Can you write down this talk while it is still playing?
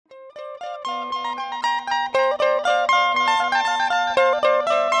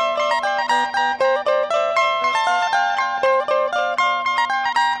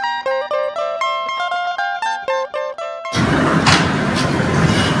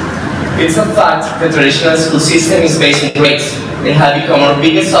It's a fact the traditional school system is based on grades. They have become our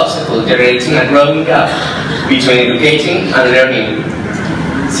biggest obstacle, generating a growing gap between educating and learning.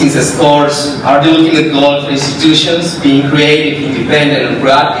 Since the scores are the ultimate goal for institutions, being creative, independent, and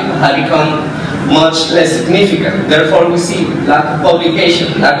proactive have become much less significant. Therefore, we see lack of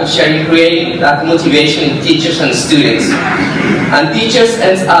publication, lack of sharing creating, lack of motivation in teachers and students. And teachers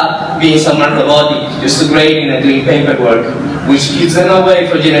end up being somewhat robotic, just grading and doing paperwork, which keeps them away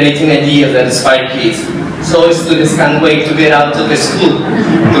from generating ideas that inspire kids. So students can't wait to get out of the school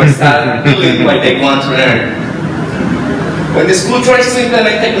to start doing what they want to learn. When the school tries to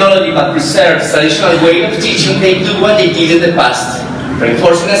implement technology but preserves traditional way of teaching, they do what they did in the past,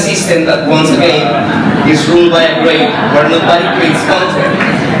 reinforcing a system that once again is ruled by a grade where nobody creates content.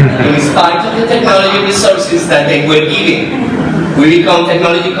 In spite of the technology resources that they were given, we become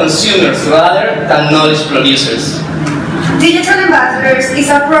technology consumers rather than knowledge producers. Digital Ambassadors is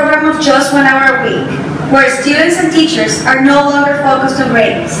a program of just 1 hour a week, where students and teachers are no longer focused on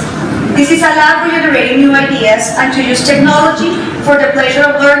grades. This is a lab for generating new ideas and to use technology for the pleasure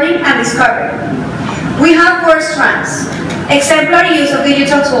of learning and discovery. We have 4 strands: exemplary use of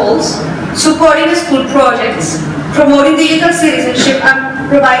digital tools, supporting school projects, promoting digital citizenship, and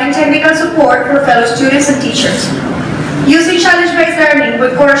providing technical support for fellow students and teachers. Using challenge-based learning,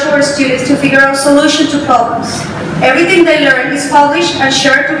 we encourage our students to figure out solutions to problems. Everything they learn is published and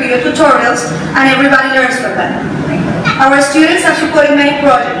shared through video tutorials, and everybody learns from them. Our students have supported many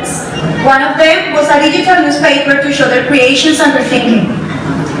projects. One of them was a digital newspaper to show their creations and their thinking.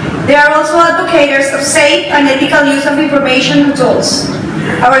 They are also advocates of safe and ethical use of information and tools.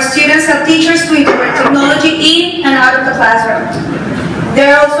 Our students help teachers to integrate technology in and out of the classroom. They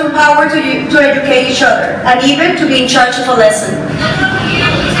are also empowered to educate each other and even to be in charge of a lesson.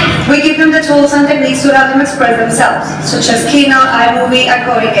 We give them the tools and techniques to help them express themselves, such as Keynote, iMovie, and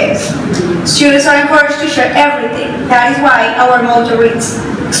coding games. Students are encouraged to share everything. That is why our motto reads,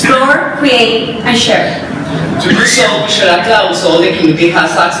 explore, create, and share. To do so, we share a cloud so all the community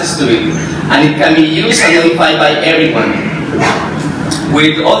has access to it, and it can be used and modified by everyone.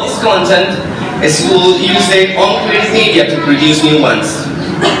 With all this content, a school uses their own creative media to produce new ones.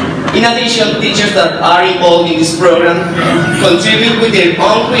 In addition, teachers that are involved in this program contribute with their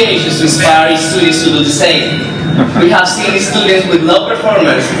own creations to inspire students to do the same. We have seen students with low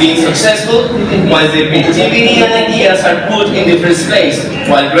performance being successful while their creativity and ideas are put in the first place,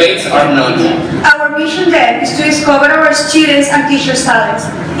 while grades are not. Our mission then is to discover our students and teachers' talents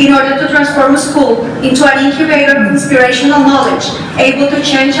in order to transform school into an incubator of inspirational knowledge, able to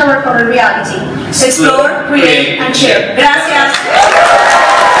change our current reality. Explore, create, and share. Gracias.